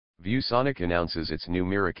ViewSonic announces its new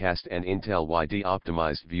Miracast and Intel WiDi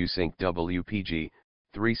optimized ViewSync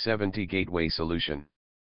WPG-370 gateway solution.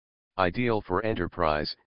 Ideal for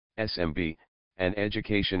enterprise, SMB, and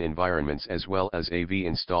education environments as well as AV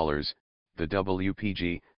installers, the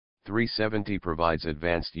WPG-370 provides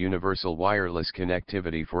advanced universal wireless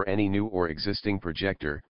connectivity for any new or existing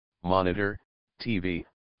projector, monitor, TV,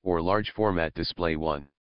 or large format display.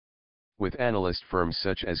 With analyst firms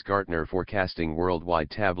such as Gartner forecasting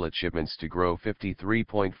worldwide tablet shipments to grow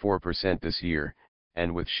 53.4% this year,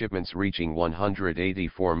 and with shipments reaching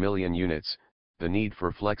 184 million units, the need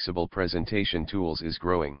for flexible presentation tools is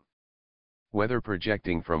growing. Whether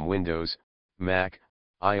projecting from Windows, Mac,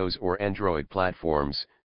 iOS or Android platforms,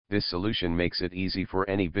 this solution makes it easy for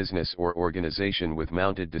any business or organization with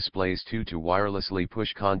mounted displays to wirelessly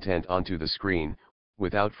push content onto the screen,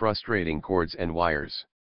 without frustrating cords and wires.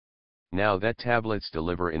 Now that tablets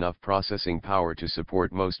deliver enough processing power to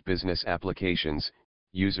support most business applications,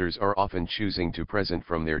 users are often choosing to present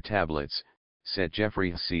from their tablets, said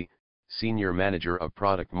Jeffrey C., Senior Manager of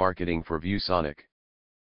Product Marketing for ViewSonic.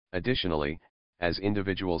 Additionally, as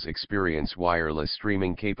individuals experience wireless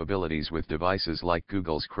streaming capabilities with devices like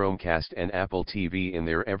Google's Chromecast and Apple TV in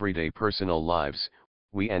their everyday personal lives,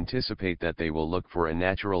 we anticipate that they will look for a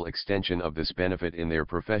natural extension of this benefit in their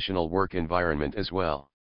professional work environment as well.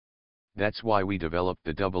 That's why we developed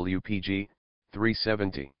the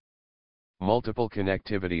WPG-370. Multiple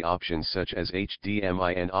connectivity options such as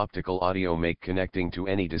HDMI and optical audio make connecting to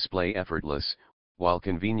any display effortless, while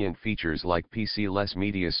convenient features like PC-less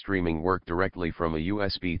media streaming work directly from a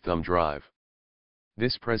USB thumb drive.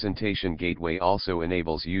 This presentation gateway also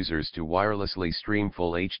enables users to wirelessly stream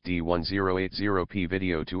full HD 1080p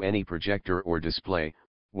video to any projector or display,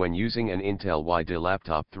 when using an Intel WiDi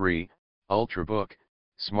laptop 3, Ultrabook,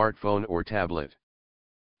 smartphone or tablet.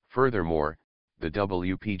 Furthermore, the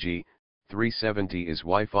WPG-370 is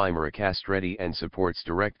Wi-Fi Miracast-ready and supports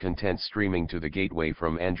direct content streaming to the gateway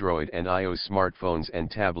from Android and iOS smartphones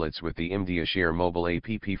and tablets with the iMediaShare mobile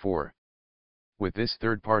app. With this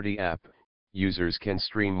third-party app, users can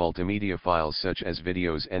stream multimedia files such as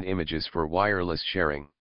videos and images for wireless sharing.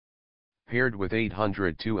 Paired with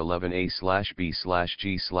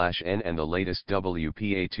 802.11a/b/g/n and the latest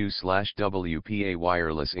WPA2/WPA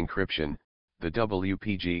wireless encryption, the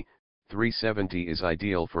WPG-370 is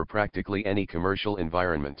ideal for practically any commercial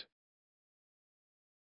environment.